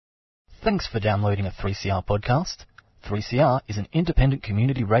Thanks for downloading a 3CR podcast. 3CR is an independent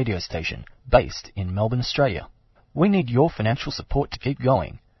community radio station based in Melbourne, Australia. We need your financial support to keep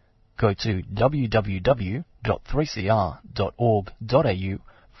going. Go to www.3cr.org.au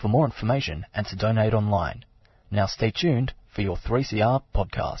for more information and to donate online. Now stay tuned for your 3CR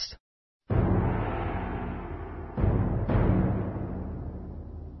podcast.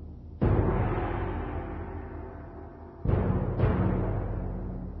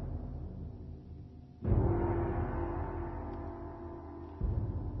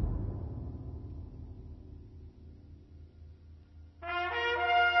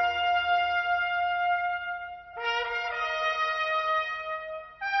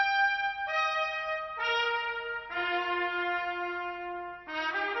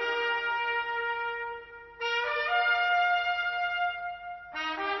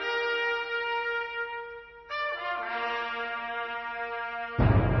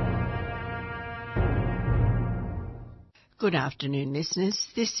 Good afternoon, listeners.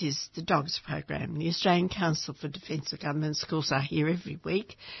 This is the DOGS program. The Australian Council for Defence of Government Schools are here every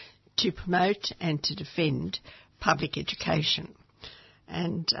week to promote and to defend public education.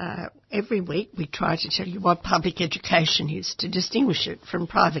 And every week we try to tell you what public education is, to distinguish it from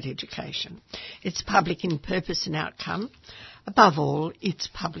private education. It's public in purpose and outcome. Above all, it's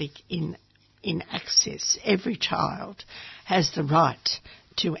public in access. Every child has the right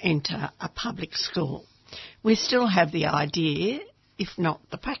to enter a public school. We still have the idea, if not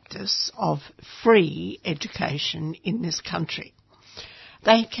the practice, of free education in this country.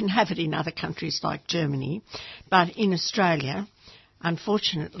 They can have it in other countries like Germany, but in Australia,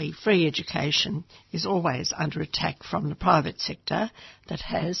 unfortunately, free education is always under attack from the private sector that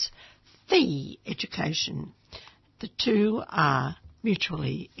has fee education. The two are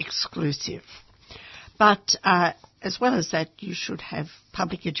mutually exclusive. But as well as that, you should have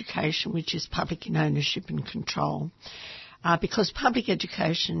public education, which is public in ownership and control, because public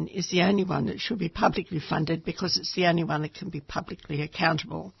education is the only one that should be publicly funded, because it's the only one that can be publicly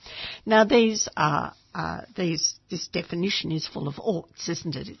accountable. Now, this definition is full of oughts,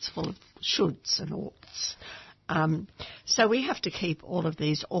 isn't it? It's full of shoulds and oughts. So we have to keep all of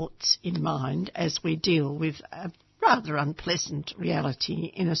these oughts in mind as we deal with a rather unpleasant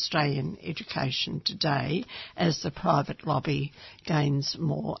reality in Australian education today as the private lobby gains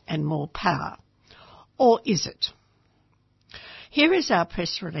more and more power. Or is it? Here is our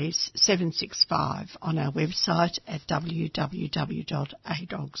press release 765 on our website at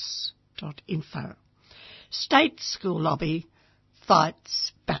www.adogs.info. State school lobby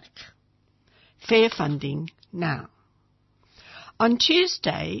fights back. Fair funding now. On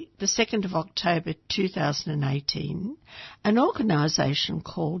Tuesday, the 2nd of October 2018, an organisation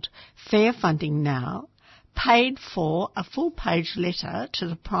called Fair Funding Now paid for a full-page letter to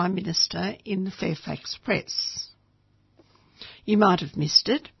the Prime Minister in the Fairfax Press. You might have missed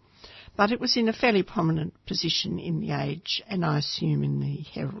it, but it was in a fairly prominent position in The Age, and I assume in the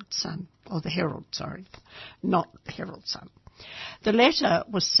Herald Sun, not the Herald Sun. The letter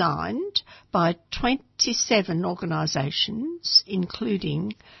was signed by 27 organisations,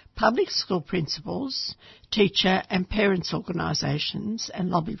 including public school principals, teacher and parents' organisations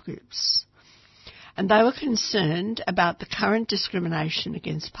and lobby groups. And they were concerned about the current discrimination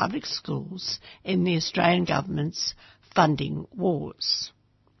against public schools in the Australian government's funding wars.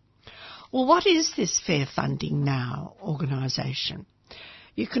 Well, what is this Fair Funding Now organisation?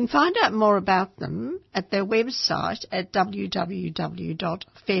 You can find out more about them at their website at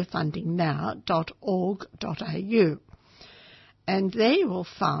www.fairfundingnow.org.au. And there you will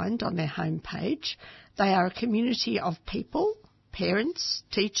find on their homepage they are a community of people, parents,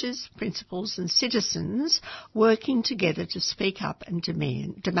 teachers, principals and citizens working together to speak up and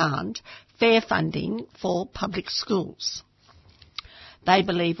demand fair funding for public schools. They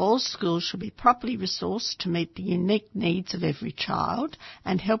believe all schools should be properly resourced to meet the unique needs of every child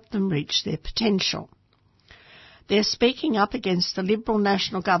and help them reach their potential. They're speaking up against the Liberal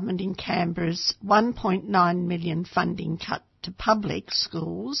National Government in Canberra's $1.9 million funding cut to public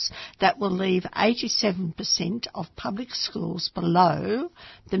schools that will leave 87% of public schools below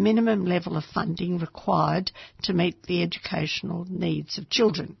the minimum level of funding required to meet the educational needs of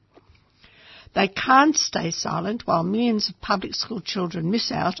children. They can't stay silent while millions of public school children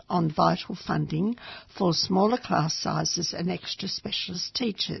miss out on vital funding for smaller class sizes and extra specialist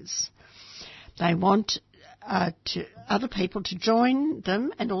teachers. They want other people to join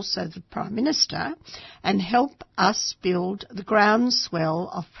them, and also the Prime Minister, and help us build the groundswell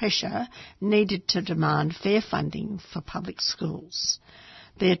of pressure needed to demand fair funding for public schools.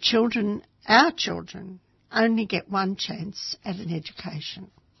 Their children, our children, only get one chance at an education.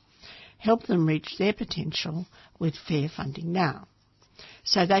 help them reach their potential with fair funding now.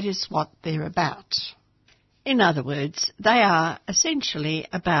 So that is what they're about. In other words, they are essentially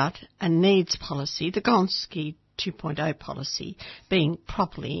about a needs policy, the Gonski 2.0 policy, being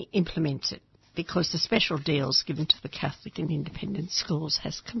properly implemented, because the special deals given to the Catholic and independent schools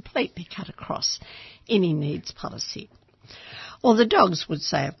has completely cut across any needs policy. Well, the dogs would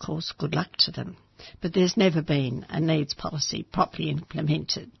say, of course, good luck to them, but there's never been a needs policy properly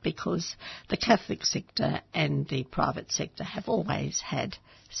implemented, because the Catholic sector and the private sector have always had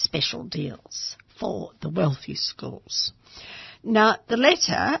special deals for the wealthy schools. Now, the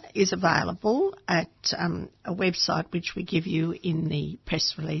letter is available at a website which we give you in the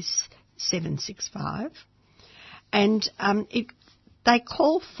press release 765, and they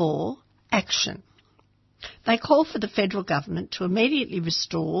call for action. They call for the federal government to immediately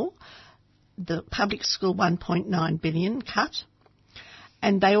restore the public school $1.9 billion cut,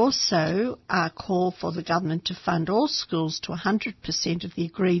 and they also call for the government to fund all schools to 100% of the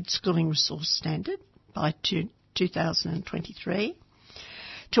agreed schooling resource standard by 2023,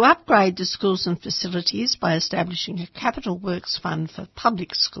 to upgrade the schools and facilities by establishing a capital works fund for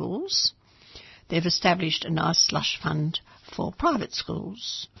public schools. They've established a nice slush fund for private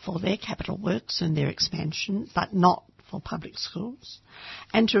schools for their capital works and their expansion, but not for public schools,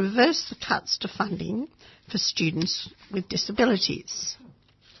 and to reverse the cuts to funding for students with disabilities.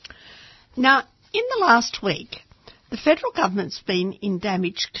 Now, in the last week, the federal government's been in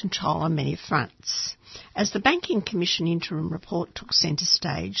damage control on many fronts. As the Banking Commission interim report took centre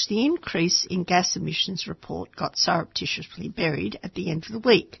stage, the increase in gas emissions report got surreptitiously buried at the end of the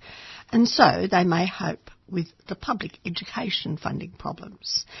week, and so they may hope with the public education funding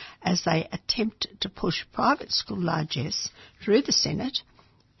problems as they attempt to push private school largesse through the Senate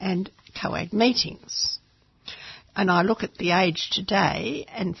and COAG meetings. And I look at the Age today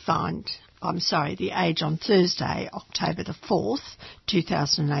and find, the Age on Thursday, October the 4th,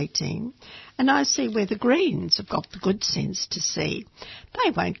 2018, and I see where the Greens have got the good sense to see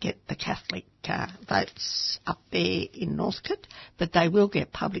they won't get the Catholic votes up there in Northcote, but they will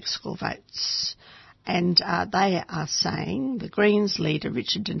get public school votes. And they are saying the Greens leader,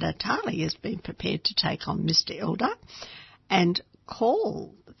 Richard Di Natale, has been prepared to take on Mr Elder and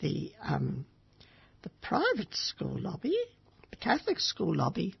call the private school lobby, the Catholic school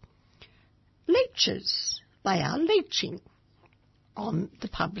lobby, leeches. They are leeching on the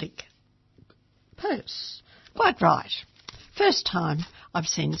public purse. Quite right. First time I've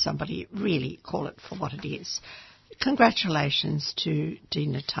seen somebody really call it for what it is. Congratulations to Di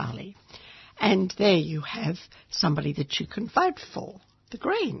Natale. And there you have somebody that you can vote for, the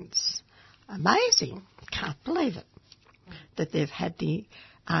Greens. Amazing. Can't believe it, that they've had the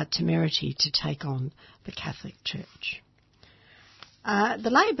temerity to take on the Catholic Church. The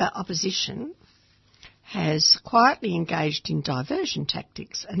Labor opposition has quietly engaged in diversion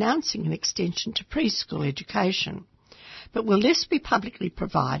tactics, announcing an extension to preschool education. But will this be publicly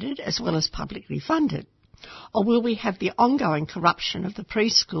provided as well as publicly funded? Or will we have the ongoing corruption of the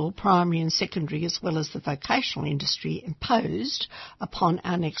preschool, primary and secondary as well as the vocational industry imposed upon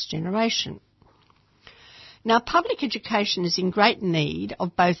our next generation? Now, public education is in great need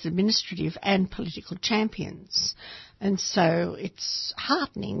of both administrative and political champions, and so it's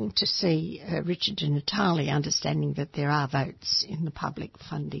heartening to see Richard Di Natale understanding that there are votes in the public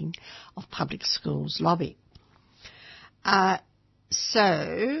funding of public schools lobby.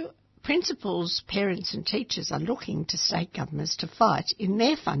 So principals, parents and teachers are looking to state governments to fight in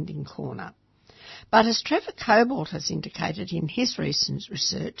their funding corner. But as Trevor Cobbold has indicated in his recent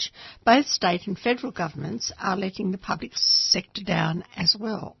research, both state and federal governments are letting the public sector down as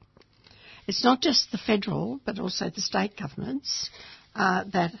well. It's not just the federal, but also the state governments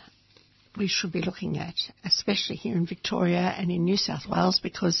that we should be looking at, especially here in Victoria and in New South Wales,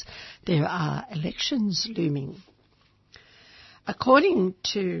 because there are elections looming. According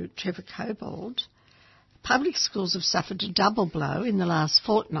to Trevor Cobbold, public schools have suffered a double blow in the last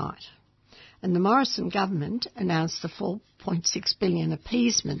fortnight, and the Morrison government announced the $4.6 billion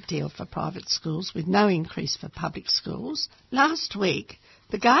appeasement deal for private schools with no increase for public schools. Last week,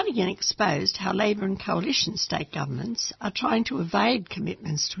 The Guardian exposed how Labor and coalition state governments are trying to evade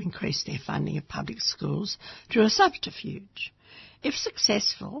commitments to increase their funding of public schools through a subterfuge. If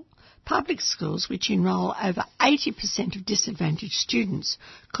successful, public schools, which enrol over 80% of disadvantaged students,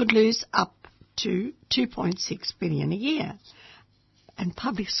 could lose up to $2.6 billion a year. And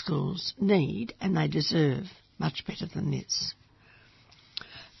public schools need, and they deserve, much better than this.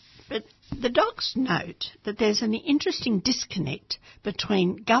 But the docs note that there's an interesting disconnect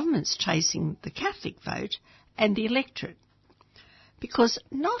between governments chasing the Catholic vote and the electorate. Because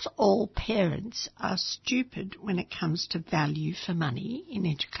not all parents are stupid when it comes to value for money in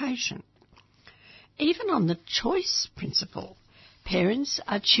education. Even on the choice principle, parents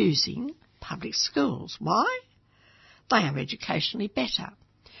are choosing public schools. Why? They are educationally better.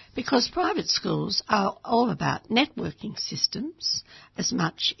 Because private schools are all about networking systems as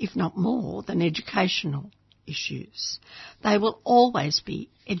much, if not more, than educational issues. They will always be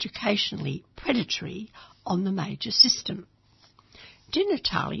educationally predatory on the major system. Di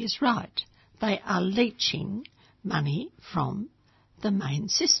Natale is right. They are leeching money from the main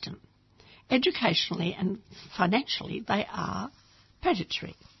system. Educationally and financially, they are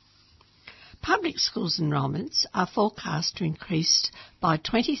predatory. Public schools enrolments are forecast to increase by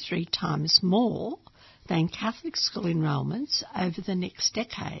 23 times more than Catholic school enrolments over the next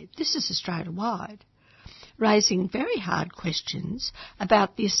decade. This is Australia-wide, raising very hard questions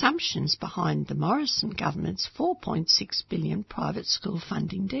about the assumptions behind the Morrison government's $4.6 billion private school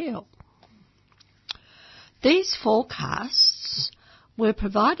funding deal. These forecasts were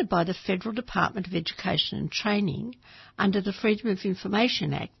provided by the Federal Department of Education and Training under the Freedom of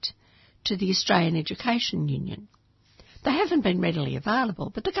Information Act to the Australian Education Union. They haven't been readily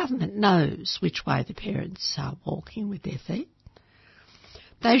available, but the government knows which way the parents are walking with their feet.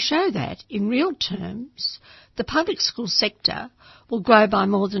 They show that, in real terms, the public school sector will grow by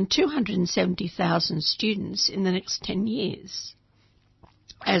more than 270,000 students in the next 10 years,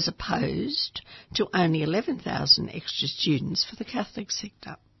 as opposed to only 11,000 extra students for the Catholic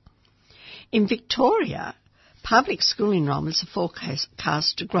sector. In Victoria, public school enrolments are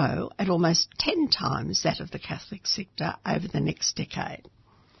forecast to grow at almost 10 times that of the Catholic sector over the next decade.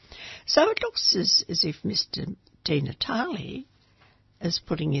 So it looks as if Mr. Di Natale is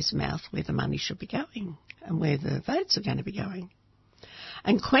putting his mouth where the money should be going and where the votes are going to be going.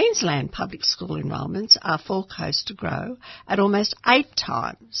 And Queensland public school enrolments are forecast to grow at almost 8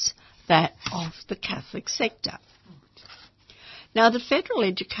 times that of the Catholic sector. Now, the Federal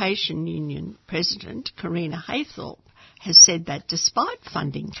Education Union President, Karina Haythorpe, has said that despite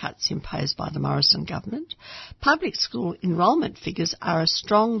funding cuts imposed by the Morrison government, public school enrolment figures are a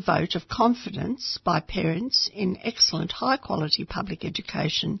strong vote of confidence by parents in excellent high-quality public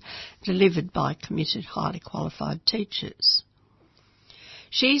education delivered by committed, highly qualified teachers.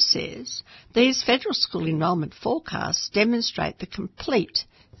 She says these federal school enrolment forecasts demonstrate the complete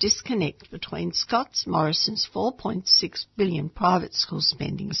disconnect between Scott Morrison's $4.6 billion private school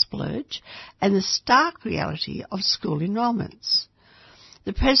spending splurge and the stark reality of school enrolments.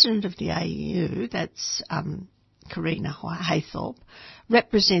 The president of the AEU, that's Karina Haythorpe,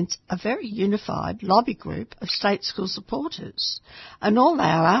 represents a very unified lobby group of state school supporters, and all they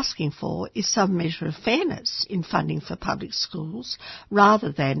are asking for is some measure of fairness in funding for public schools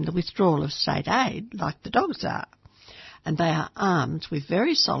rather than the withdrawal of state aid like the Dogs are. And they are armed with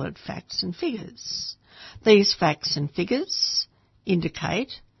very solid facts and figures. These facts and figures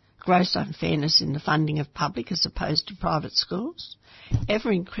indicate gross unfairness in the funding of public as opposed to private schools,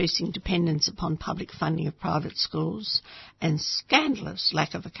 ever-increasing dependence upon public funding of private schools, and scandalous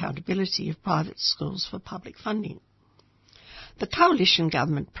lack of accountability of private schools for public funding. The coalition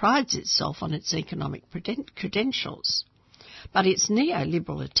government prides itself on its economic credentials, but its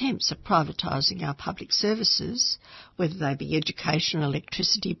neoliberal attempts at privatising our public services, whether they be education,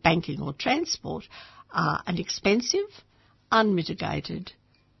 electricity, banking or transport, are an expensive, unmitigated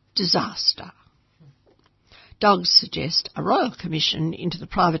disaster. Dogs suggest a royal commission into the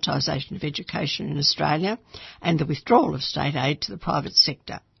privatisation of education in Australia and the withdrawal of state aid to the private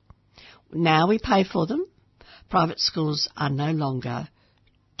sector. Now we pay for them. Private schools are no longer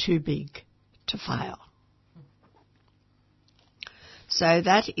too big to fail. So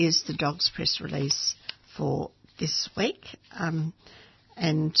that is the Dogs press release for this week. And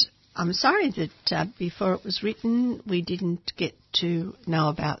I'm sorry that before it was written we didn't get to know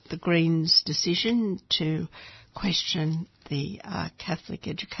about the Greens' decision to question the Catholic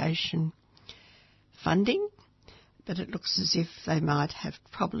education funding, but it looks as if they might have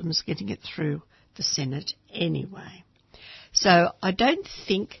problems getting it through the Senate anyway. So I don't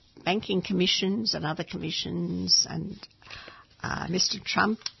think banking commissions and other commissions and Mr.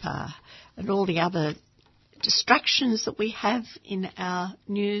 Trump and all the other distractions that we have in our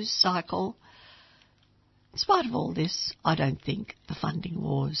news cycle, in spite of all this, I don't think the funding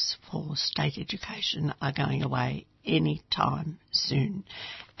wars for state education are going away any time soon,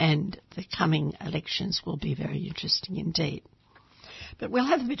 and the coming elections will be very interesting indeed. But we'll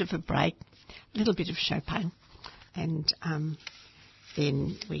have a bit of a break, a little bit of Chopin, and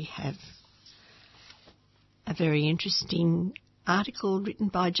then we have a very interesting article written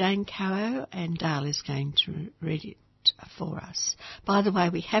by Jane Caro, and Dale is going to read it for us. By the way,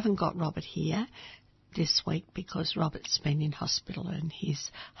 we haven't got Robert here this week because Robert's been in hospital and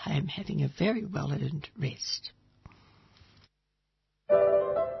he's home having a very well-earned rest.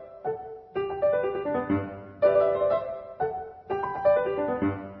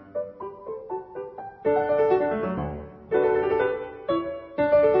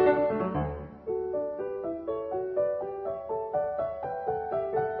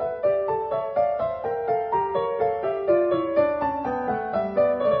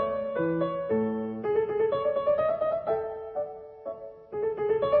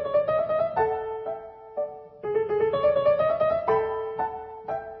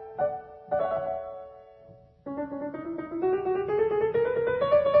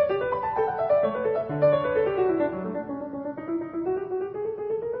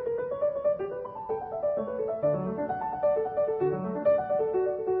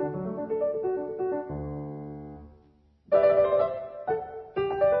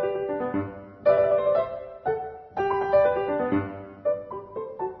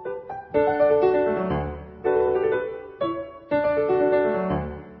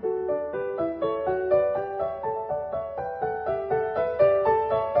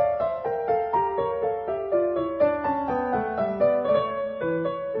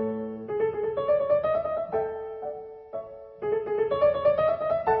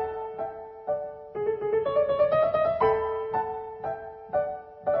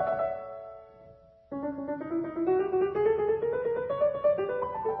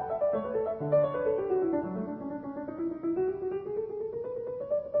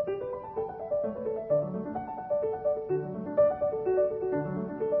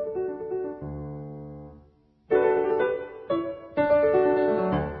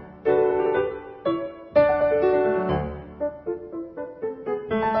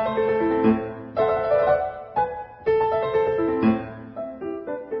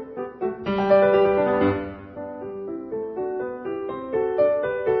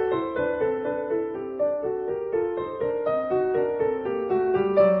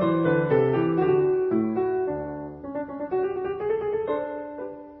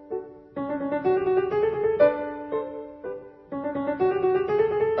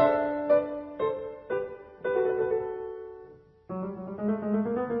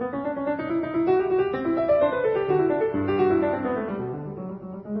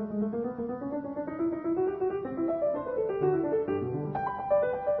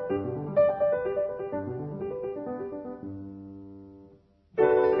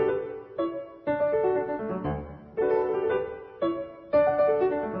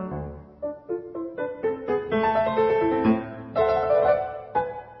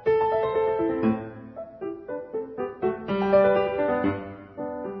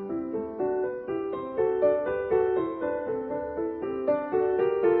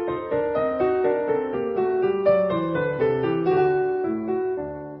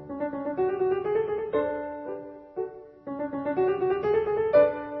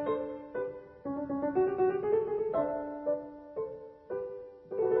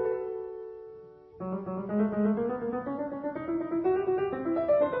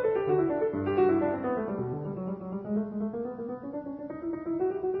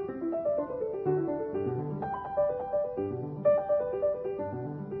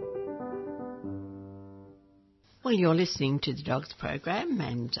 Well, you're listening to the Dogs program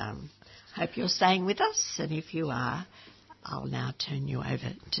and hope you're staying with us. And if you are, I'll now turn you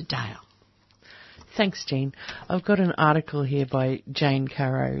over to Dale. Thanks, Jean. I've got an article here by Jane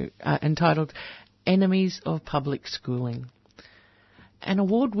Caro entitled Enemies of Public Schooling. An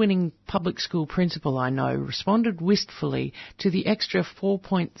award-winning public school principal I know responded wistfully to the extra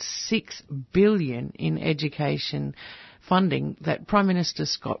 $4.6 billion in education funding that Prime Minister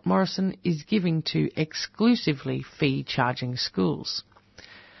Scott Morrison is giving to exclusively fee-charging schools.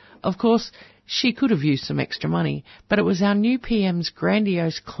 Of course, she could have used some extra money, but it was our new PM's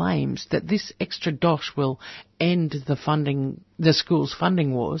grandiose claims that this extra dosh will end the school's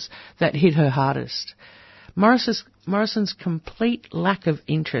funding wars that hit her hardest. Morrison's complete lack of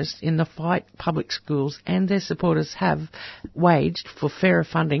interest in the fight public schools and their supporters have waged for fairer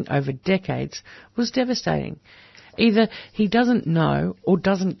funding over decades was devastating. Either he doesn't know or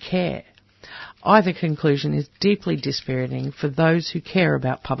doesn't care. Either conclusion is deeply dispiriting for those who care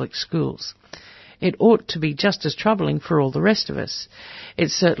about public schools. It ought to be just as troubling for all the rest of us. It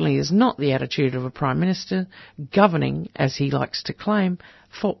certainly is not the attitude of a Prime Minister governing, as he likes to claim,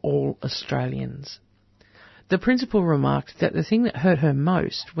 for all Australians. The principal remarked that the thing that hurt her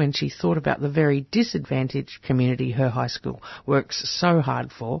most when she thought about the very disadvantaged community her high school works so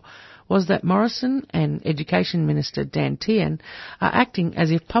hard for was that Morrison and Education Minister Dan Tehan are acting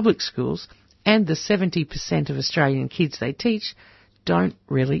as if public schools and the 70% of Australian kids they teach don't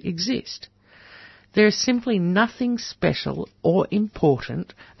really exist. There is simply nothing special or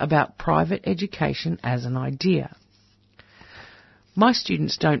important about private education as an idea. My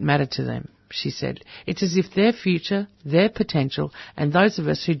students don't matter to them, she said. It's as if their future, their potential, and those of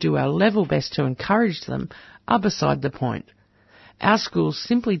us who do our level best to encourage them are beside the point. Our schools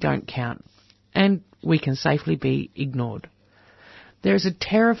simply don't count, and we can safely be ignored. There is a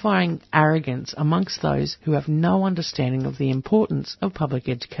terrifying arrogance amongst those who have no understanding of the importance of public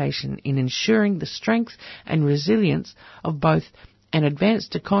education in ensuring the strength and resilience of both an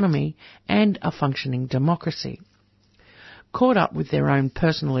advanced economy and a functioning democracy. Caught up with their own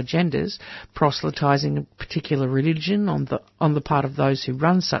personal agendas, proselytising a particular religion on the part of those who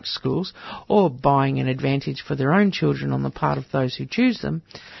run such schools, or buying an advantage for their own children on the part of those who choose them,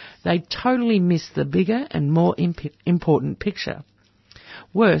 they totally miss the bigger and more important picture.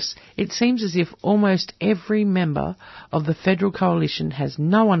 Worse, it seems as if almost every member of the federal coalition has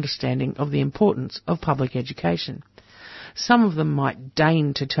no understanding of the importance of public education. Some of them might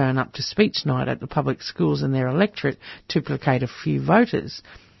deign to turn up to speech night at the public schools in their electorate to placate a few voters.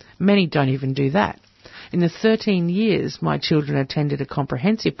 Many don't even do that. In the 13 years my children attended a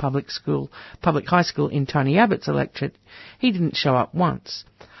comprehensive public high school in Tony Abbott's electorate, he didn't show up once.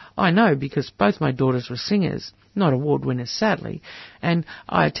 I know because both my daughters were singers, not award winners sadly, and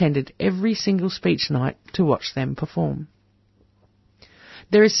I attended every single speech night to watch them perform.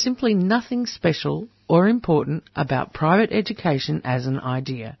 There is simply nothing special or important about private education as an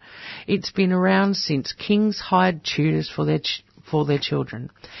idea. It's been around since kings hired tutors for their children.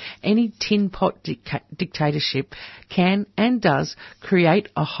 Any tin pot dictatorship can and does create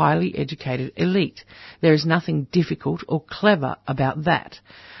a highly educated elite. There is nothing difficult or clever about that.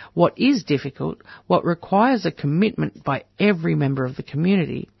 What is difficult, what requires a commitment by every member of the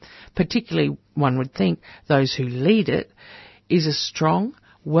community, particularly, one would think, those who lead it, is a strong,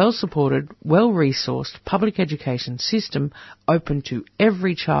 well-supported, well-resourced public education system open to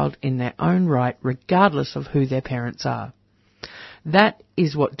every child in their own right, regardless of who their parents are. That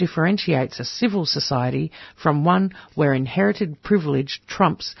is what differentiates a civil society from one where inherited privilege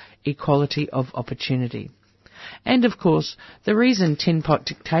trumps equality of opportunity. And, of course, the reason tin pot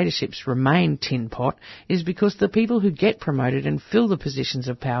dictatorships remain tin pot is because the people who get promoted and fill the positions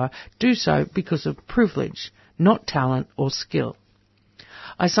of power do so because of privilege, not talent or skill.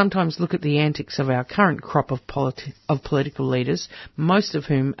 I sometimes look at the antics of our current crop of political leaders, most of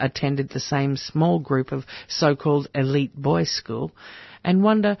whom attended the same small group of so-called elite boys' school, and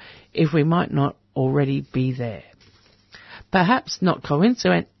wonder if we might not already be there. Perhaps not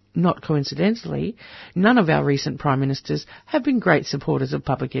coincidentally, none of our recent Prime Ministers have been great supporters of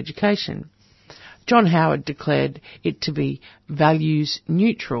public education. John Howard declared it to be values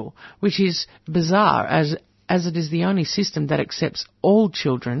neutral, which is bizarre as it is the only system that accepts all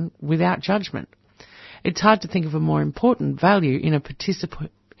children without judgment. It's hard to think of a more important value in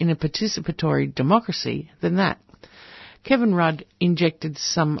a participatory democracy than that. Kevin Rudd injected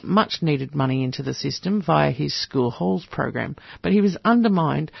some much-needed money into the system via his school halls program, but he was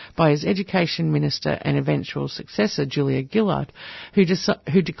undermined by his Education Minister and eventual successor, Julia Gillard, who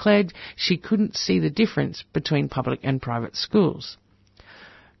declared she couldn't see the difference between public and private schools.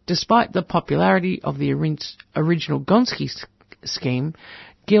 Despite the popularity of the original Gonski scheme,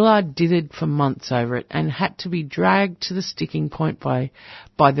 Gillard dithered for months over it and had to be dragged to the sticking point by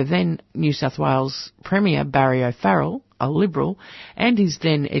the then New South Wales Premier Barry O'Farrell, a Liberal, and his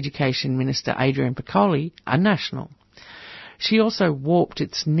then Education Minister Adrian Piccoli, a National. She also warped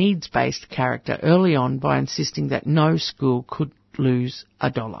its needs-based character early on by insisting that no school could lose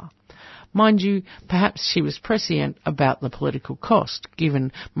 $1. Mind you, perhaps she was prescient about the political cost,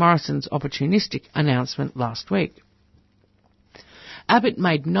 given Morrison's opportunistic announcement last week. Abbott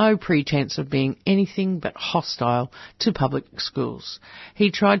made no pretense of being anything but hostile to public schools.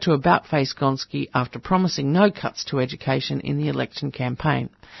 He tried to about-face Gonski after promising no cuts to education in the election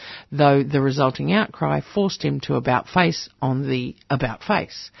campaign, though the resulting outcry forced him to about-face on the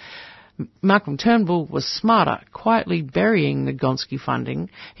about-face. Malcolm Turnbull was smarter, quietly burying the Gonski funding.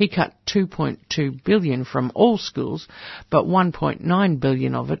 He cut $2.2 billion from all schools, but $1.9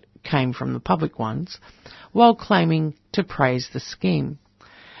 billion of it came from the public ones, while claiming to praise the scheme.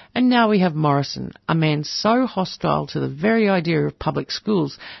 And now we have Morrison, a man so hostile to the very idea of public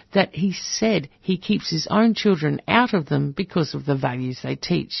schools that he said he keeps his own children out of them because of the values they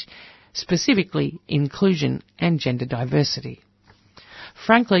teach. specifically inclusion and gender diversity.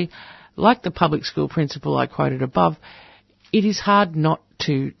 Frankly, like the public school principal I quoted above, it is hard not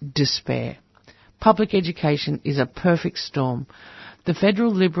to despair. Public education is a perfect storm. The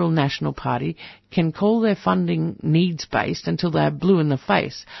Federal Liberal National Party can call their funding needs-based until they are blue in the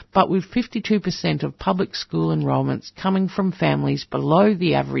face, but with 52% of public school enrolments coming from families below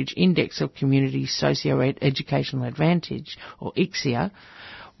the average index of community socio-educational advantage, or ICSEA,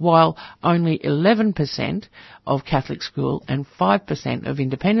 while only 11% of Catholic school and 5% of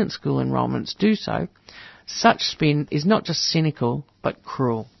independent school enrolments do so, such spin is not just cynical, but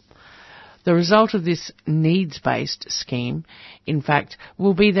cruel. The result of this needs-based scheme, in fact,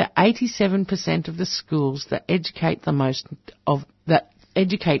 will be that 87% of the schools that educate most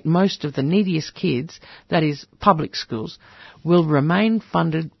of the neediest kids, that is, public schools, will remain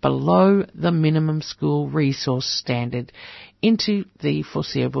funded below the minimum school resource standard into the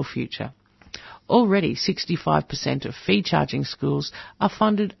foreseeable future. Already 65% of fee-charging schools are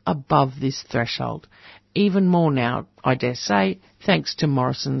funded above this threshold. Even more now, I dare say, thanks to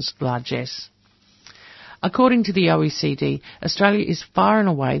Morrison's largesse. According to the OECD, Australia is far and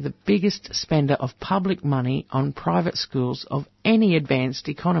away the biggest spender of public money on private schools of any advanced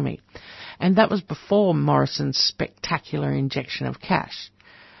economy, and that was before Morrison's spectacular injection of cash.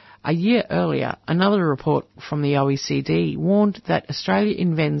 A year earlier, another report from the OECD warned that Australia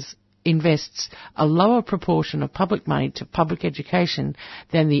invests a lower proportion of public money to public education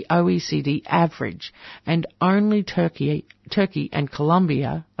than the OECD average, and only Turkey and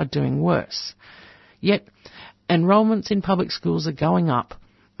Colombia are doing worse. Yet, enrolments in public schools are going up,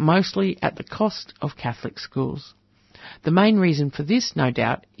 mostly at the cost of Catholic schools. The main reason for this, no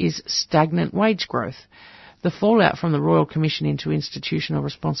doubt, is stagnant wage growth. The fallout from the Royal Commission into Institutional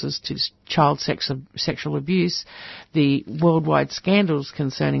Responses to Child Sexual Abuse, the worldwide scandals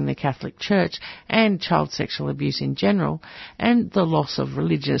concerning the Catholic Church and child sexual abuse in general, and the loss of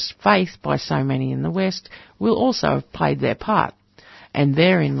religious faith by so many in the West will also have played their part. And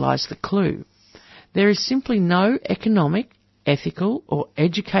therein lies the clue. There is simply no economic, ethical or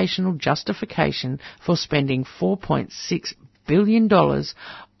educational justification for spending $4.6 billion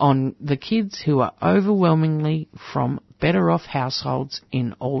on the kids who are overwhelmingly from better-off households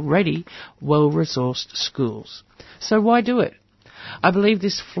in already well-resourced schools. So why do it? I believe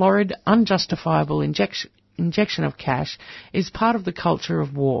this florid, unjustifiable injection of cash is part of the culture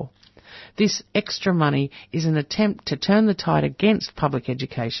of war. This extra money is an attempt to turn the tide against public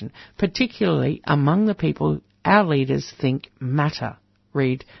education, particularly among the people our leaders think matter.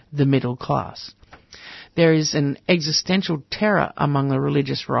 Read the middle class. There is an existential terror among the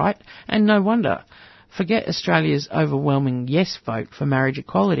religious right, and no wonder. Forget Australia's overwhelming yes vote for marriage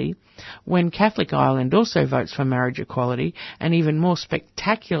equality, when Catholic Ireland also votes for marriage equality, and even more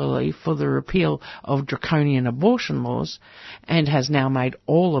spectacularly for the repeal of draconian abortion laws, and has now made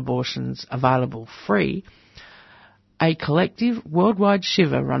all abortions available free. A collective worldwide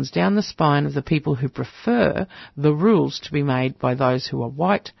shiver runs down the spine of the people who prefer the rules to be made by those who are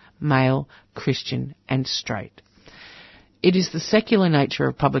white, male, Christian and straight. It is the secular nature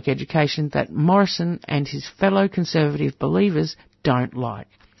of public education that Morrison and his fellow conservative believers don't like.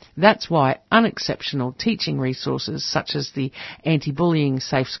 That's why unexceptional teaching resources such as the Anti-Bullying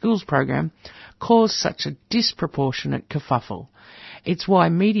Safe Schools program cause such a disproportionate kerfuffle. It's why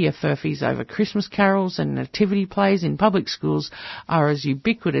media furphies over Christmas carols and nativity plays in public schools are as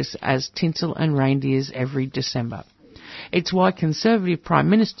ubiquitous as tinsel and reindeers every December. It's why Conservative Prime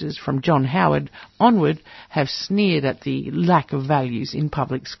Ministers from John Howard onward have sneered at the lack of values in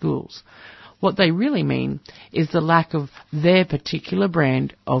public schools. What they really mean is the lack of their particular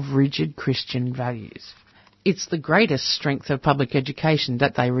brand of rigid Christian values. It's the greatest strength of public education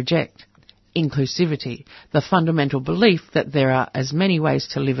that they reject. Inclusivity, the fundamental belief that there are as many ways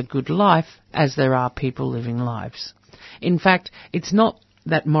to live a good life as there are people living lives. In fact, it's not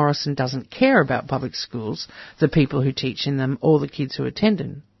that Morrison doesn't care about public schools, the people who teach in them, or the kids who attend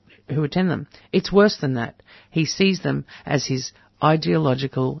them. It's worse than that. He sees them as his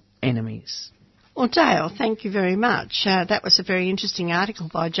ideological enemies. Well, Dale, thank you very much. That was a very interesting article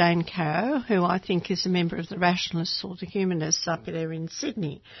by Jane Caro, who I think is a member of the Rationalists or the Humanists up there in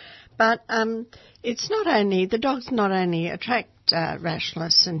Sydney. But it's not only, the dogs not only attract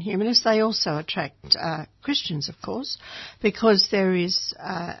rationalists and humanists, they also attract Christians, of course, because there is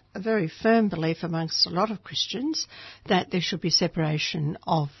a very firm belief amongst a lot of Christians that there should be separation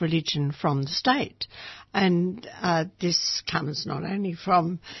of religion from the state. And this comes not only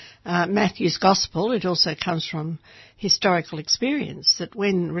from Matthew's Gospel, it also comes from historical experience that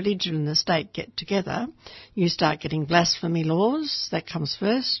when religion and the state get together, you start getting blasphemy laws. That comes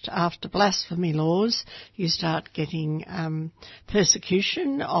first. After blasphemy laws, you start getting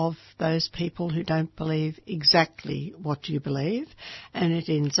persecution of those people who don't believe exactly what you believe, and it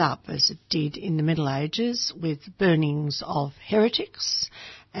ends up, as it did in the Middle Ages, with burnings of heretics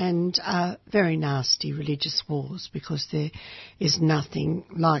and very nasty religious wars, because there is nothing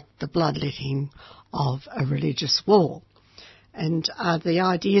like the bloodletting of a religious war. And the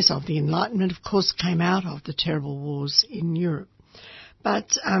ideas of the Enlightenment, of course, came out of the terrible wars in Europe. But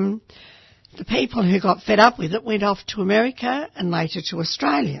the people who got fed up with it went off to America and later to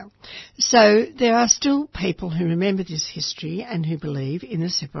Australia. So there are still people who remember this history and who believe in the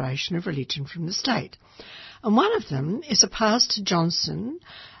separation of religion from the state. And one of them is a Pastor Johnson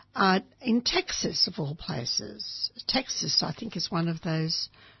in Texas, of all places. Texas, I think, is one of those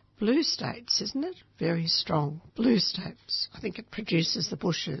blue states, isn't it? Very strong blue states. I think it produces the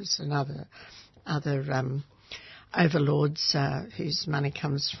Bushes and other overlords whose money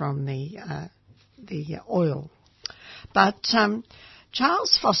comes from the oil. But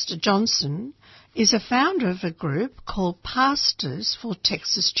Charles Foster Johnson is a founder of a group called Pastors for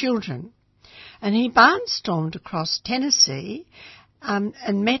Texas Children. And he barnstormed across Tennessee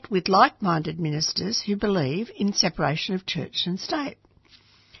and met with like-minded ministers who believe in separation of church and state.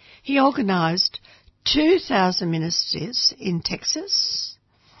 He organised 2,000 ministers in Texas,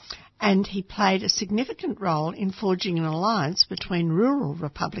 and he played a significant role in forging an alliance between rural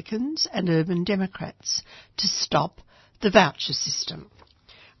Republicans and urban Democrats to stop the voucher system,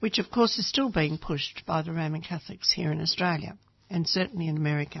 which of course is still being pushed by the Roman Catholics here in Australia and certainly in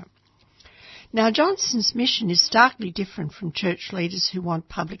America. Now, Johnson's mission is starkly different from church leaders who want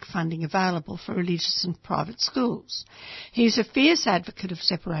public funding available for religious and private schools. He is a fierce advocate of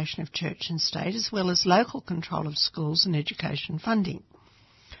separation of church and state, as well as local control of schools and education funding.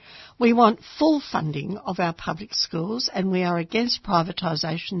 We want full funding of our public schools, and we are against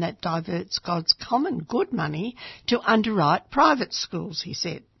privatisation that diverts God's common good money to underwrite private schools, he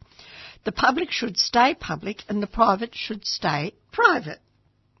said. The public should stay public and the private should stay private.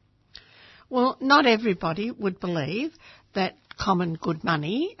 Well, not everybody would believe that common good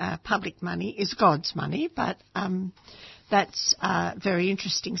money, public money, is God's money, but that's a very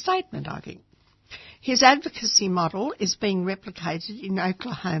interesting statement, I think. His advocacy model is being replicated in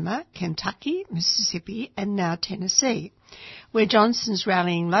Oklahoma, Kentucky, Mississippi and now Tennessee, where Johnson's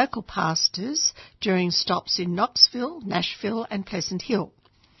rallying local pastors during stops in Knoxville, Nashville and Pleasant Hill.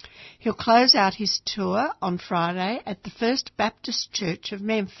 He'll close out his tour on Friday at the First Baptist Church of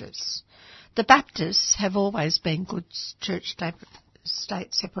Memphis. The Baptists have always been good church-state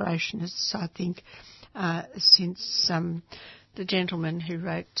separationists, I think, since the gentleman who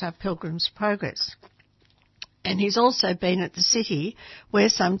wrote Pilgrim's Progress. And he's also been at the city where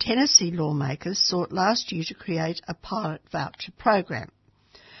some Tennessee lawmakers sought last year to create a pilot voucher program.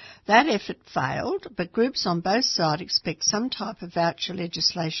 That effort failed, but groups on both sides expect some type of voucher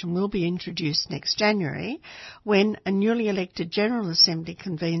legislation will be introduced next January when a newly elected General Assembly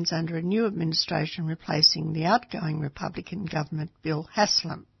convenes under a new administration replacing the outgoing Republican government, Bill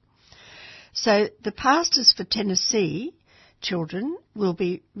Haslam. So the Pastors for Tennessee Children will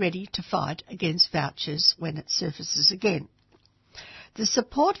be ready to fight against vouchers when it surfaces again. The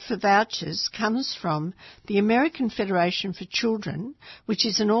support for vouchers comes from the American Federation for Children, which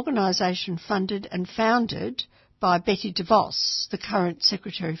is an organisation funded and founded by Betty DeVos, the current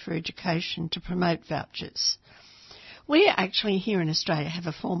Secretary for Education, to promote vouchers. We actually here in Australia have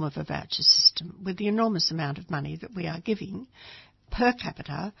a form of a voucher system with the enormous amount of money that we are giving per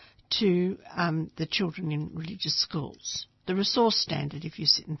capita to the children in religious schools. The resource standard, if you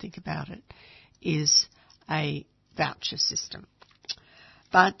sit and think about it, is a voucher system.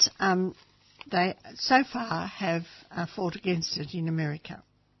 But they so far have fought against it in America.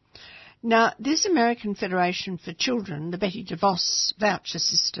 Now, this American Federation for Children, the Betty DeVos voucher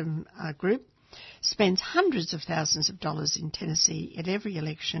system group, spends hundreds of thousands of dollars in Tennessee at every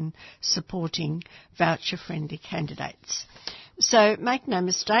election supporting voucher-friendly candidates. So make no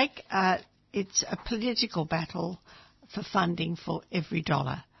mistake, it's a political battle for funding for every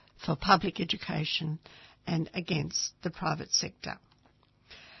dollar for public education and against the private sector.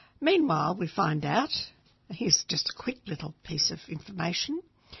 Meanwhile, we find out, here's just a quick little piece of information,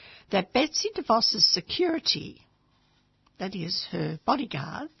 that Betsy DeVos's security, that is her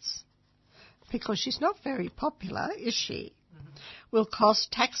bodyguards, because she's not very popular, is she, will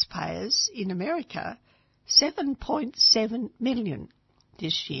cost taxpayers in America $7.7 million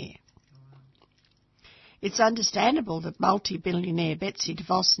this year. It's understandable that multi-billionaire Betsy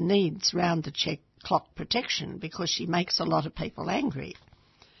DeVos needs round-the-check clock protection because she makes a lot of people angry.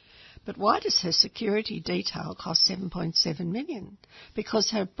 But why does her security detail cost $7.7 million?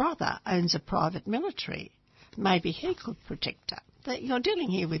 Because her brother owns a private military. Maybe he could protect her. You're dealing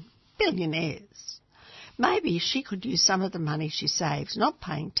here with billionaires. Maybe she could use some of the money she saves not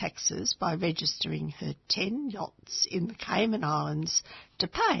paying taxes by registering her 10 yachts in the Cayman Islands to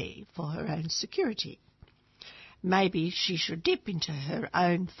pay for her own security. Maybe she should dip into her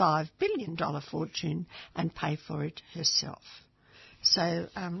own $5 billion fortune and pay for it herself. So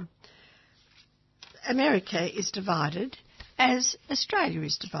America is divided as Australia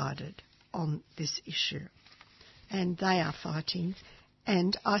is divided on this issue. And they are fighting,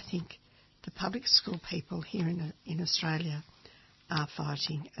 and I think the public school people here in Australia are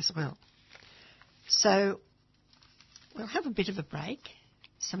fighting as well. So we'll have a bit of a break,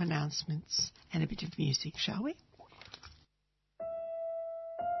 some announcements and a bit of music, shall we?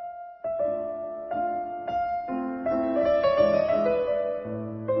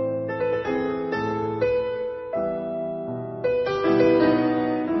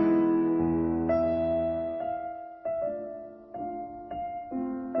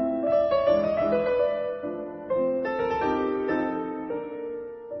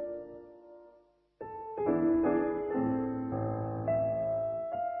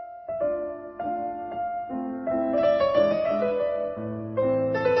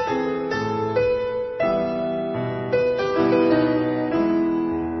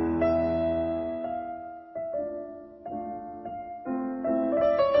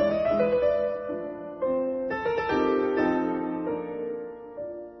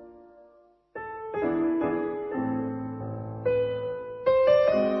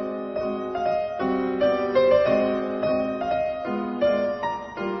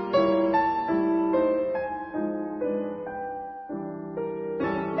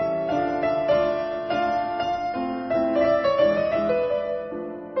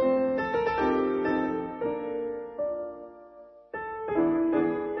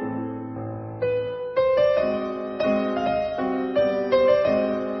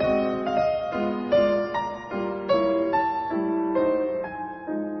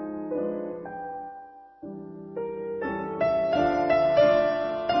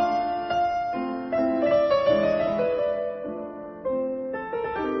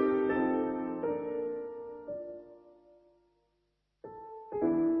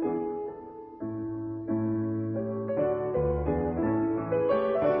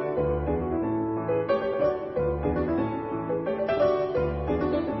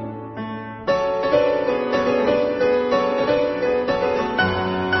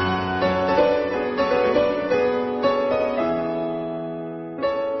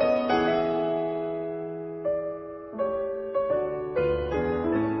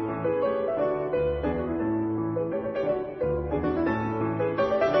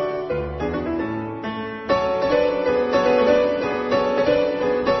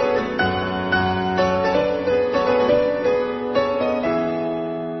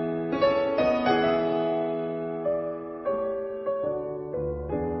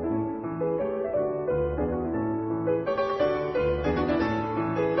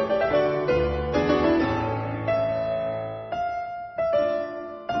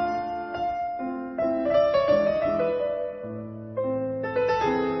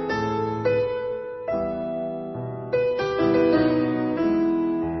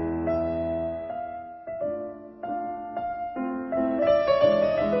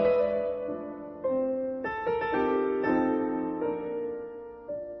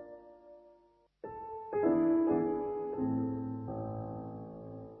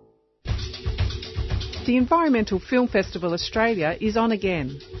 The Environmental Film Festival Australia is on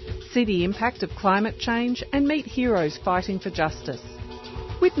again. See the impact of climate change and meet heroes fighting for justice.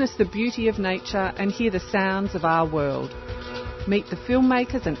 Witness the beauty of nature and hear the sounds of our world. Meet the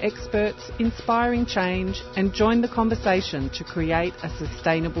filmmakers and experts inspiring change and join the conversation to create a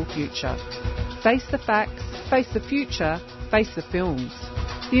sustainable future. Face the facts, face the future, face the films.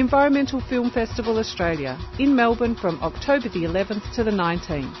 The Environmental Film Festival Australia in Melbourne from October the 11th to the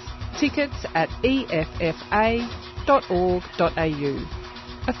 19th. Tickets at effa.org.au.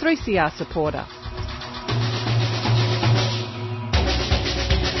 A 3CR supporter.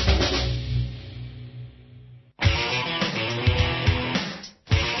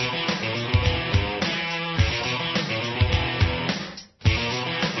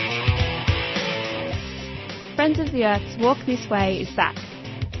 Friends of the Earth's Walk This Way is back.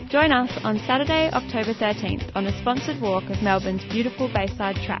 Join us on Saturday, October 13th on a sponsored walk of Melbourne's beautiful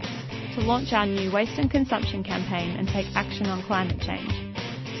Bayside tracks to launch our new waste and consumption campaign and take action on climate change.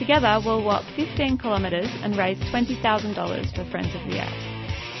 Together, we'll walk 15 kilometres and raise $20,000 for Friends of the Earth.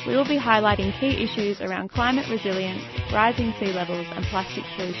 We will be highlighting key issues around climate resilience, rising sea levels and plastic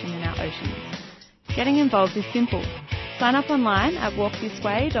pollution in our oceans. Getting involved is simple. Sign up online at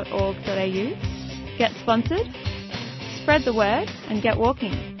walkthisway.org.au, get sponsored, spread the word and get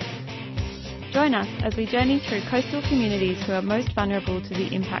walking. Join us as we journey through coastal communities who are most vulnerable to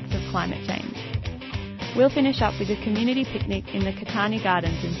the impacts of climate change. We'll finish up with a community picnic in the Catani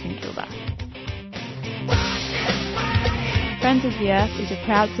Gardens in St Kilda. Friends of the Earth is a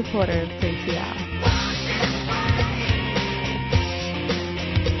proud supporter of 3CR.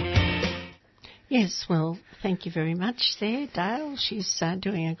 Yes, well, thank you very much there, Dale. She's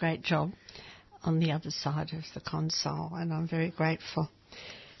doing a great job on the other side of the console, and I'm very grateful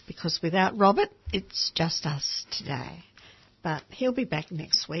because without Robert, it's just us today. But he'll be back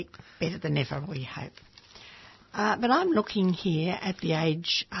next week, better than ever, we hope. But I'm looking here at the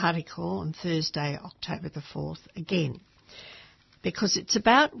Age article on Thursday, October the 4th, again, because it's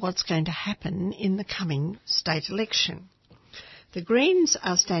about what's going to happen in the coming state election. The Greens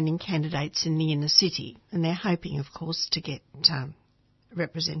are standing candidates in the inner city, and they're hoping, of course, to get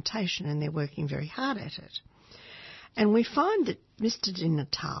representation, and they're working very hard at it. And we find that Mr Di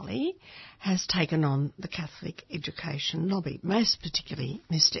Natale has taken on the Catholic education lobby, most particularly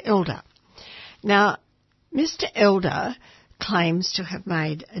Mr Elder. Now, Mr Elder claims to have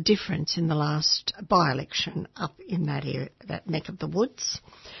made a difference in the last by-election up in that area, that neck of the woods.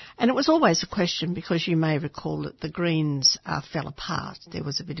 And it was always a question because you may recall that the Greens fell apart. There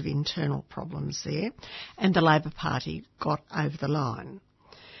was a bit of internal problems there, and the Labor Party got over the line.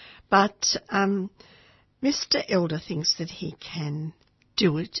 But Mr Elder thinks that he can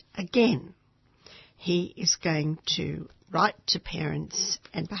do it again. He is going to write to parents,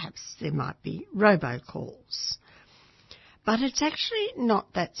 and perhaps there might be robocalls. But it's actually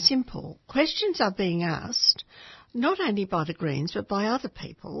not that simple. Questions are being asked not only by the Greens but by other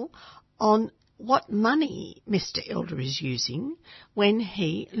people on what money Mr Elder is using when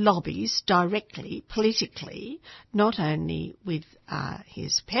he lobbies directly, politically, not only with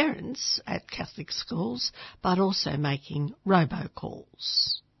his parents at Catholic schools but also making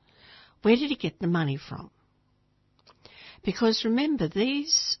robocalls. Where did he get the money from? Because remember,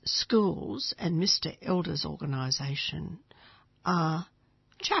 these schools and Mr Elder's organisation are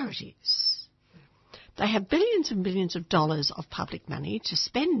charities. They have billions and billions of dollars of public money to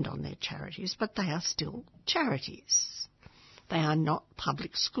spend on their charities, but they are still charities. They are not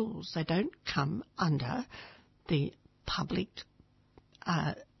public schools. They don't come under the public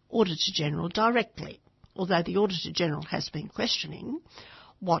Auditor General directly, although the Auditor General has been questioning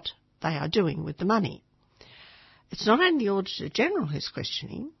what they are doing with the money. It's not only the Auditor General who's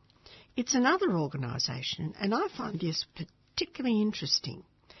questioning, it's another organisation, and I find this particularly interesting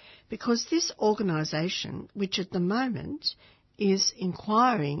because this organisation, which at the moment is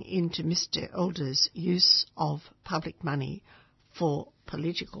inquiring into Mr Elder's use of public money for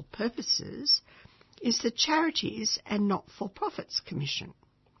political purposes, is the Charities and Not-for-Profits Commission.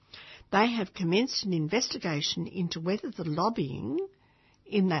 They have commenced an investigation into whether the lobbying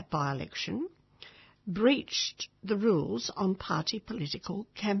in that by-election breached the rules on party political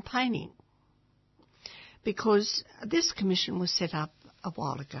campaigning. Because this commission was set up a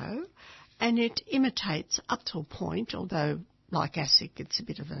while ago and it imitates up to a point, although like ASIC it's a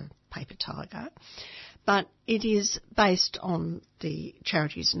bit of a paper tiger, but it is based on the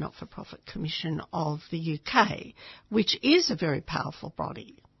Charities and Not-for-Profit Commission of the UK, which is a very powerful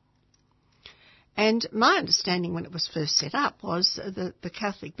body. And my understanding when it was first set up was that the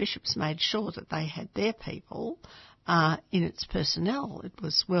Catholic bishops made sure that they had their people in its personnel. It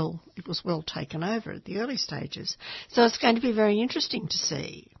was well taken over at the early stages. So it's going to be very interesting to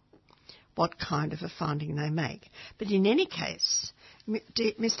see what kind of a finding they make. But in any case,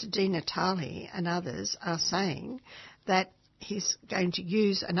 Mr Di Natale and others are saying that he's going to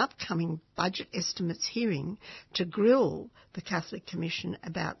use an upcoming budget estimates hearing to grill the Catholic Commission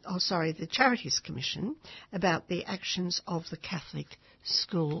the Charities Commission about the actions of the Catholic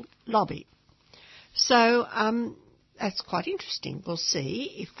school lobby. So that's quite interesting. We'll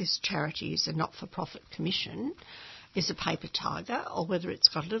see if this Charities and Not-for-Profit Commission is a paper tiger or whether it's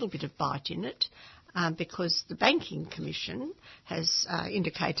got a little bit of bite in it, because the Banking Commission has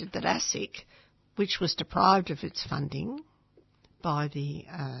indicated that ASIC, which was deprived of its funding by the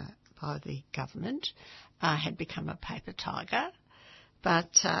government, had become a paper tiger. But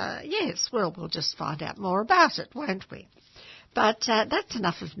yes, well, we'll just find out more about it, won't we? But that's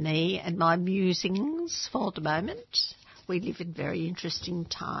enough of me and my musings for the moment. We live in very interesting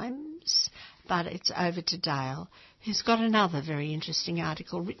times, but it's over to Dale, who's got another very interesting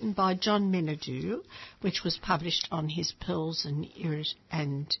article written by John Menadue, which was published on his Pearls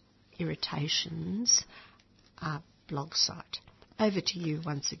and Irritations blog site. Over to you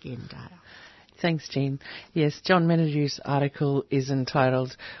once again, Dale. Thanks, Jean. Yes, John Menadue's article is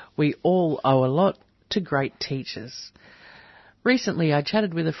entitled, "We All Owe a Lot to Great Teachers." Recently, I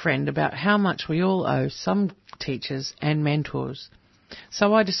chatted with a friend about how much we all owe some teachers and mentors.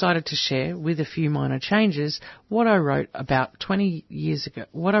 So I decided to share, with a few minor changes, what I wrote about 20 years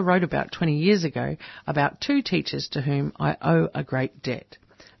ago about two teachers to whom I owe a great debt.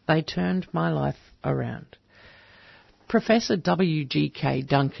 They turned my life around. Professor W.G.K.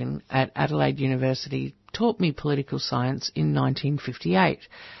 Duncan at Adelaide University taught me political science in 1958.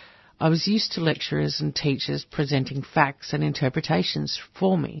 I was used to lecturers and teachers presenting facts and interpretations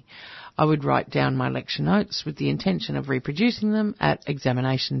for me. I would write down my lecture notes with the intention of reproducing them at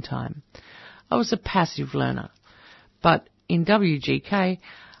examination time. I was a passive learner. But in WGK,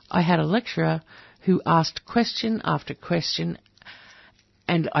 I had a lecturer who asked question after question,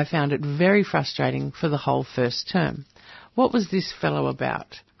 and I found it very frustrating for the whole first term. What was this fellow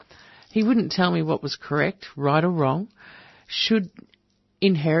about? He wouldn't tell me what was correct, right or wrong. Should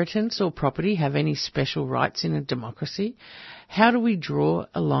inheritance or property have any special rights in a democracy? How do we draw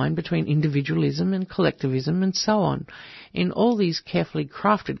a line between individualism and collectivism and so on? In all these carefully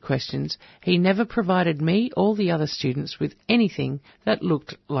crafted questions, he never provided me or the other students with anything that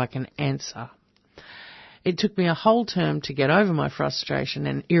looked like an answer. It took me a whole term to get over my frustration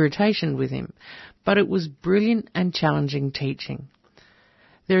and irritation with him, but it was brilliant and challenging teaching.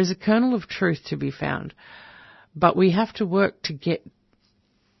 There is a kernel of truth to be found, but we have to work to get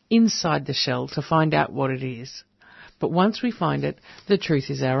inside the shell to find out what it is. But once we find it, the truth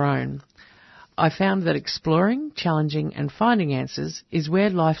is our own. I found that exploring, challenging and finding answers is where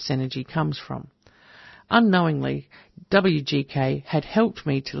life's energy comes from. Unknowingly, WGK had helped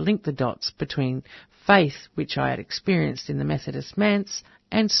me to link the dots between faith, which I had experienced in the Methodist manse,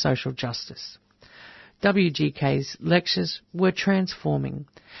 and social justice. WGK's lectures were transforming.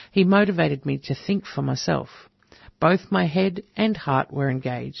 He motivated me to think for myself. Both my head and heart were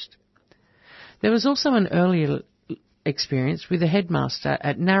engaged. There was also an earlier experience with a headmaster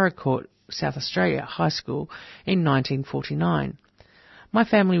at Narracourt, South Australia High School in 1949. My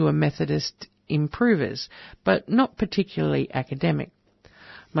family were Methodist improvers, but not particularly academic.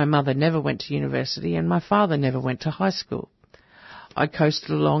 My mother never went to university and my father never went to high school. I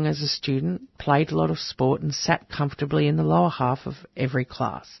coasted along as a student, played a lot of sport and sat comfortably in the lower half of every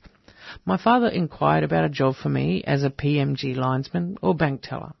class. My father inquired about a job for me as a PMG linesman or bank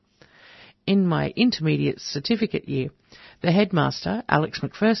teller. In my intermediate certificate year, the headmaster, Alex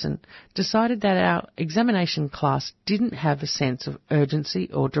McPherson, decided that our examination class didn't have a sense of urgency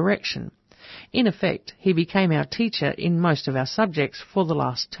or direction. In effect, he became our teacher in most of our subjects for the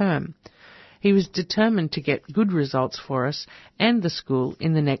last term. He was determined to get good results for us and the school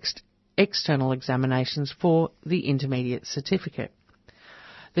in the next external examinations for the intermediate certificate.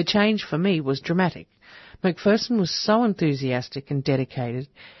 The change for me was dramatic. McPherson was so enthusiastic and dedicated,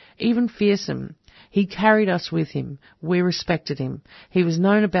 even fearsome. He carried us with him. We respected him. He was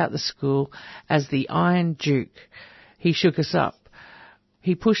known about the school as the Iron Duke. He shook us up.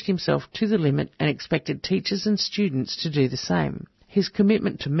 He pushed himself to the limit and expected teachers and students to do the same. His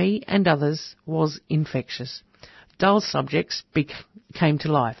commitment to me and others was infectious. Dull subjects came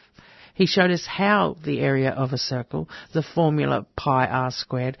to life. He showed us how the area of a circle, the formula pi r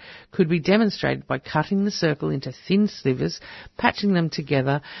squared, could be demonstrated by cutting the circle into thin slivers, patching them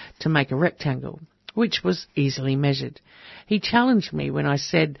together to make a rectangle, which was easily measured. He challenged me when I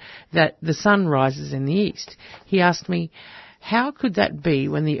said that the sun rises in the east. He asked me, how could that be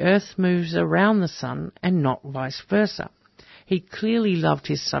when the earth moves around the sun and not vice versa? He clearly loved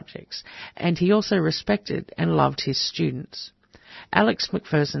his subjects, and he also respected and loved his students. Alex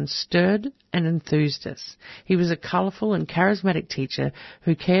McPherson stirred and enthused us. He was a colourful and charismatic teacher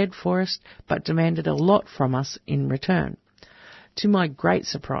who cared for us but demanded a lot from us in return. To my great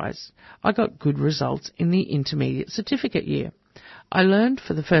surprise, I got good results in the intermediate certificate year. I learned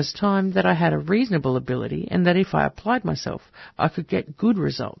for the first time that I had a reasonable ability and that if I applied myself, I could get good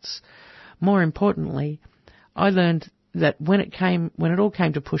results. More importantly, I learned that when it all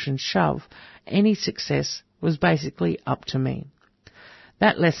came to push and shove, any success was basically up to me.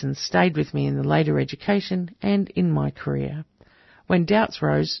 That lesson stayed with me in the later education and in my career. When doubts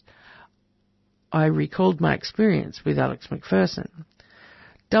rose, I recalled my experience with Alex McPherson.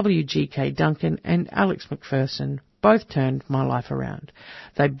 W.G.K. Duncan and Alex McPherson both turned my life around.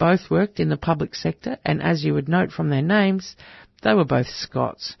 They both worked in the public sector, and as you would note from their names, they were both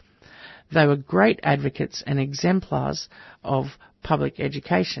Scots. They were great advocates and exemplars of public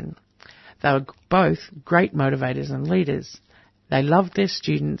education. They were both great motivators and leaders. They loved their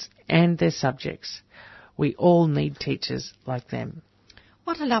students and their subjects. We all need teachers like them.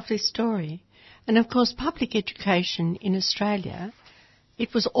 What a lovely story. And of course, public education in Australia, it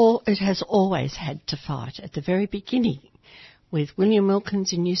has always had to fight at the very beginning with William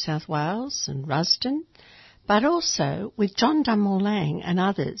Wilkins in New South Wales and Rusden, but also with John Dunmore Lang and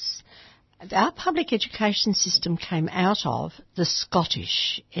others. Our public education system came out of the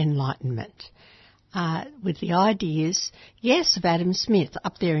Scottish Enlightenment, with the ideas, yes, of Adam Smith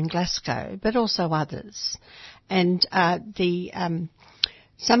up there in Glasgow, but also others. And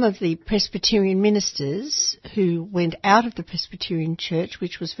some of the Presbyterian ministers who went out of the Presbyterian Church,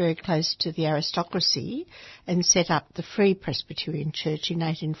 which was very close to the aristocracy, and set up the Free Presbyterian Church in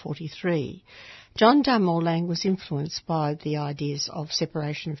 1843. John Dunmore Lang was influenced by the ideas of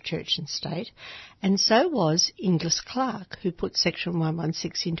separation of church and state, and so was Inglis Clark, who put Section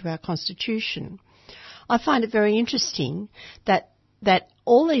 116 into our Constitution. I find it very interesting that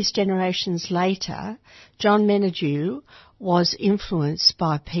all these generations later, John Menadue was influenced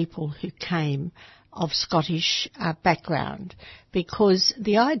by people who came of Scottish background, because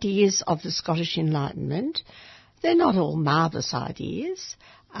the ideas of the Scottish Enlightenment, they're not all marvellous ideas,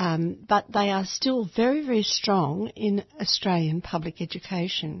 but they are still very, very strong in Australian public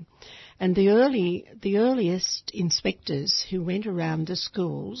education. And the earliest inspectors who went around the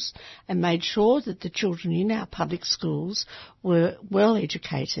schools and made sure that the children in our public schools were well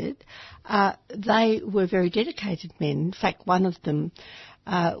educated, they were very dedicated men. In fact, one of them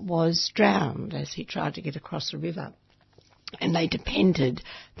was drowned as he tried to get across a river. And they depended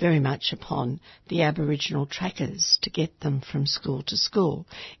very much upon the Aboriginal trackers to get them from school to school.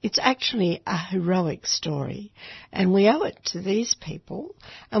 It's actually a heroic story, and we owe it to these people,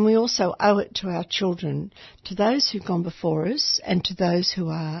 and we also owe it to our children, to those who've gone before us and to those who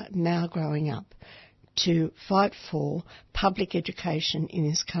are now growing up, to fight for public education in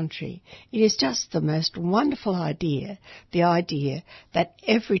this country. It is just the most wonderful idea, the idea that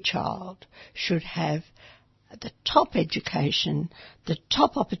every child should have the top education, the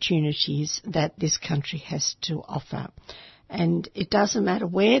top opportunities that this country has to offer. And it doesn't matter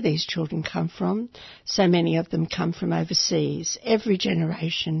where these children come from. So many of them come from overseas. Every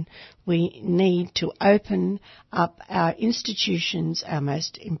generation we need to open up our institutions, our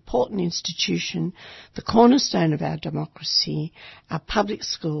most important institution, the cornerstone of our democracy, our public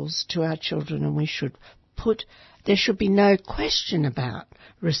schools, to our children, and there should be no question about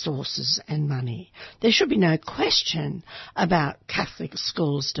resources and money. There should be no question about Catholic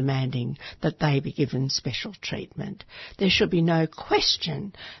schools demanding that they be given special treatment. There should be no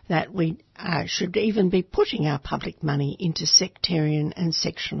question that we should even be putting our public money into sectarian and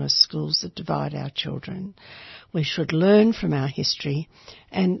sectionalist schools that divide our children. We should learn from our history,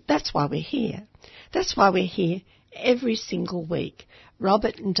 and that's why we're here. That's why we're here every single week,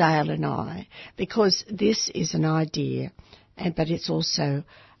 Robert and Dale and I, because this is an idea, but it's also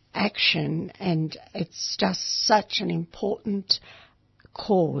action, and it's just such an important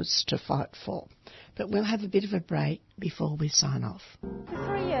cause to fight for. But we'll have a bit of a break before we sign off. For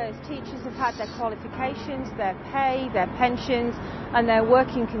 3 years, teachers have had their qualifications, their pay, their pensions and their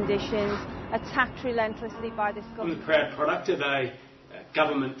working conditions attacked relentlessly by the Scottish... I'm the proud product of a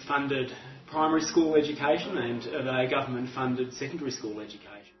government-funded primary school education and of a government-funded secondary school education.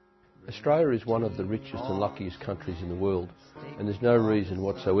 Australia is one of the richest and luckiest countries in the world, and there's no reason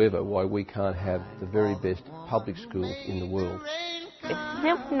whatsoever why we can't have the very best public schools in the world. It's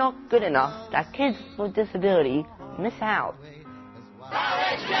simply not good enough that kids with disability miss out.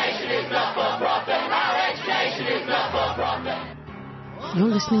 Our education is not for profit. Our education is not for profit. You're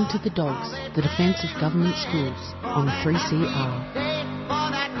listening to The Dogs, the Defence of Government Schools on 3CR.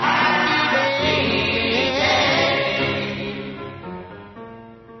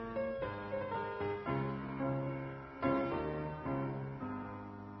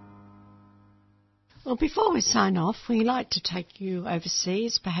 Well, before we sign off, we like to take you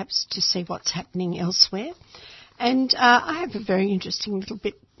overseas, perhaps to see what's happening elsewhere. And I have a very interesting little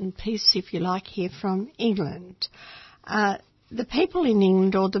bit and piece, if you like, here from England. The people in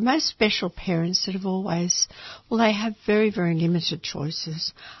England, or the most special parents that have always, they have very, very limited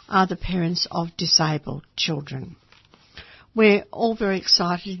choices, are the parents of disabled children. We're all very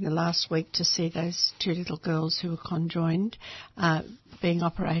excited in the last week to see those two little girls who were conjoined being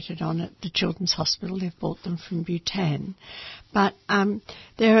operated on at the Children's Hospital. They've brought them from Bhutan. But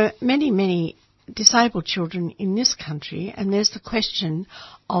there are many, many disabled children in this country, and there's the question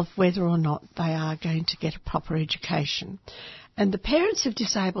of whether or not they are going to get a proper education. And the parents of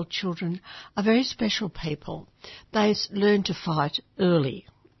disabled children are very special people. They learn to fight early.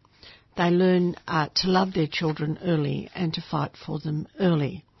 They learn to love their children early and to fight for them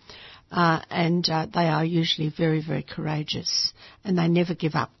early. And they are usually very, very courageous, and they never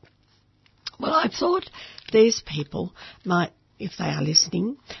give up. Well, I thought these people might, if they are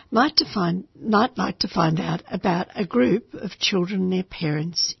listening, might like to find out about a group of children and their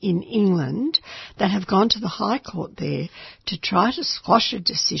parents in England that have gone to the High Court there to try to squash a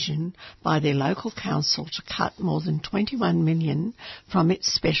decision by their local council to cut more than $21 million from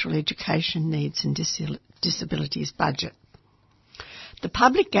its special education needs and disabilities budget. The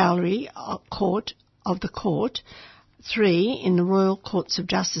public gallery court of the Court 3 in the Royal Courts of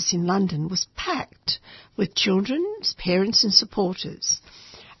Justice in London was packed with children, parents and supporters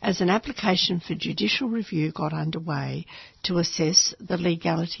as an application for judicial review got underway to assess the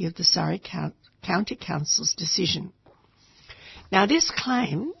legality of the Surrey County Council's decision. Now, this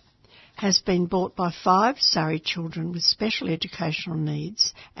claim has been brought by 5 Surrey children with special educational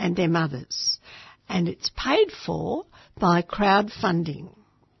needs and their mothers, and it's paid for by crowdfunding.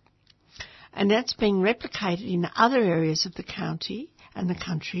 And that's being replicated in other areas of the county and the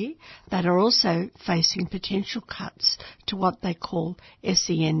country that are also facing potential cuts to what they call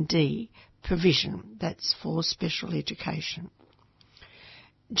SEND provision. That's for special education.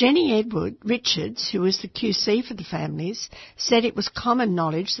 Jenny Richards, who was the QC for the families, said it was common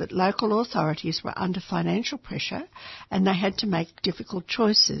knowledge that local authorities were under financial pressure and they had to make difficult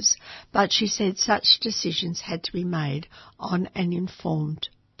choices, but she said such decisions had to be made on an informed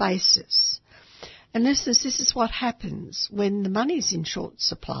basis. And listeners, this is what happens when the money's in short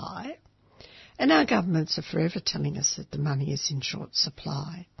supply, and our governments are forever telling us that the money is in short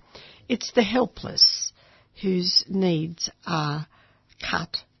supply. It's the helpless whose needs are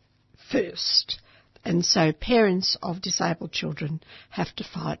cut first. And so parents of disabled children have to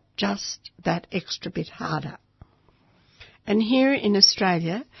fight just that extra bit harder. And here in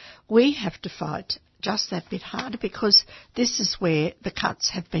Australia, we have to fight just that bit harder because this is where the cuts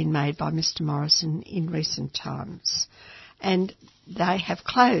have been made by Mr Morrison in recent times. And they have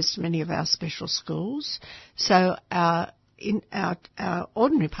closed many of our special schools, so our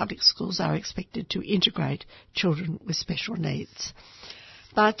ordinary public schools are expected to integrate children with special needs.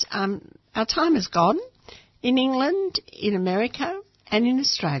 But our time is gone. In England, in America and in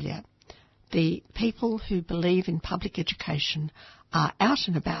Australia, the people who believe in public education are out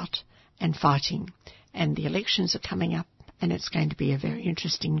and about and fighting, and the elections are coming up, and it's going to be a very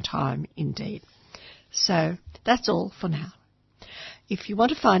interesting time indeed. So that's all for now. If you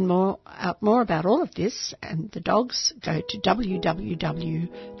want to find out more about all of this and the dogs, go to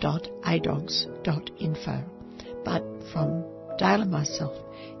www.adogs.info. But from Dale and myself,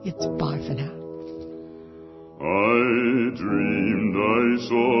 it's bye for now. I dreamed I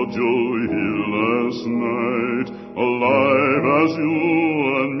saw Joe here last night, alive as you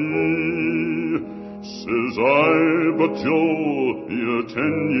and me. Says I, but Joe, you're 10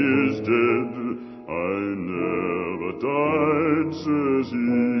 years dead. I never died, says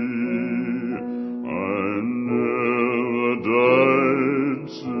he. I never died,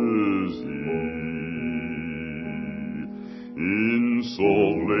 says he. In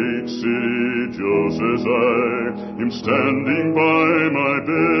Salt Lake City, Joe, says I, am standing by my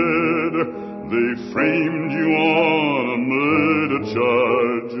bed. They framed you on a murder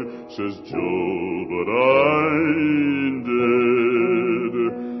charge, says Joe, but I ain't dead,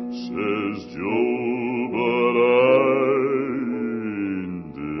 says Joe, but I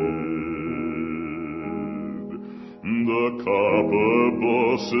ain't dead. The copper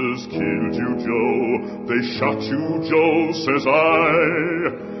bosses killed you, Joe, they shot you, Joe, says I.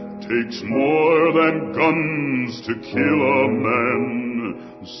 Takes more than guns to kill a man,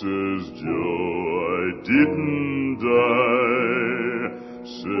 says Joe, I didn't die,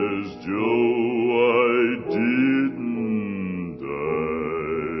 says Joe, I didn't die.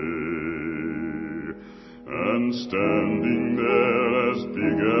 And standing there as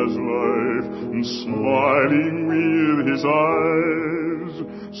big as life, and smiling with his eyes,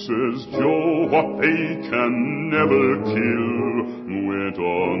 says Joe, what they can never kill, went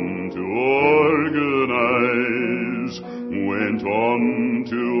on to organize, went on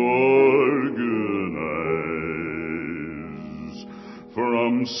to organize.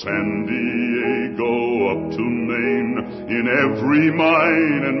 From San Diego up to Maine, in every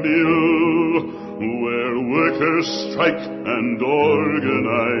mine and mill, where workers strike and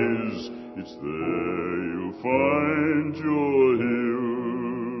organize, it's there you'll find your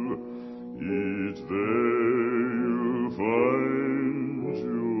hill. It's there you'll find your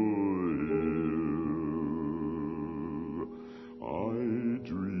hill.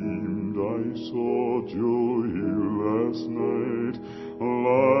 dreamed I saw Joe here last night,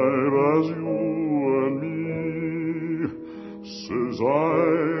 alive as you and me. Says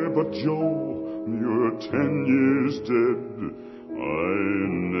I, but Joe, you're 10 years dead.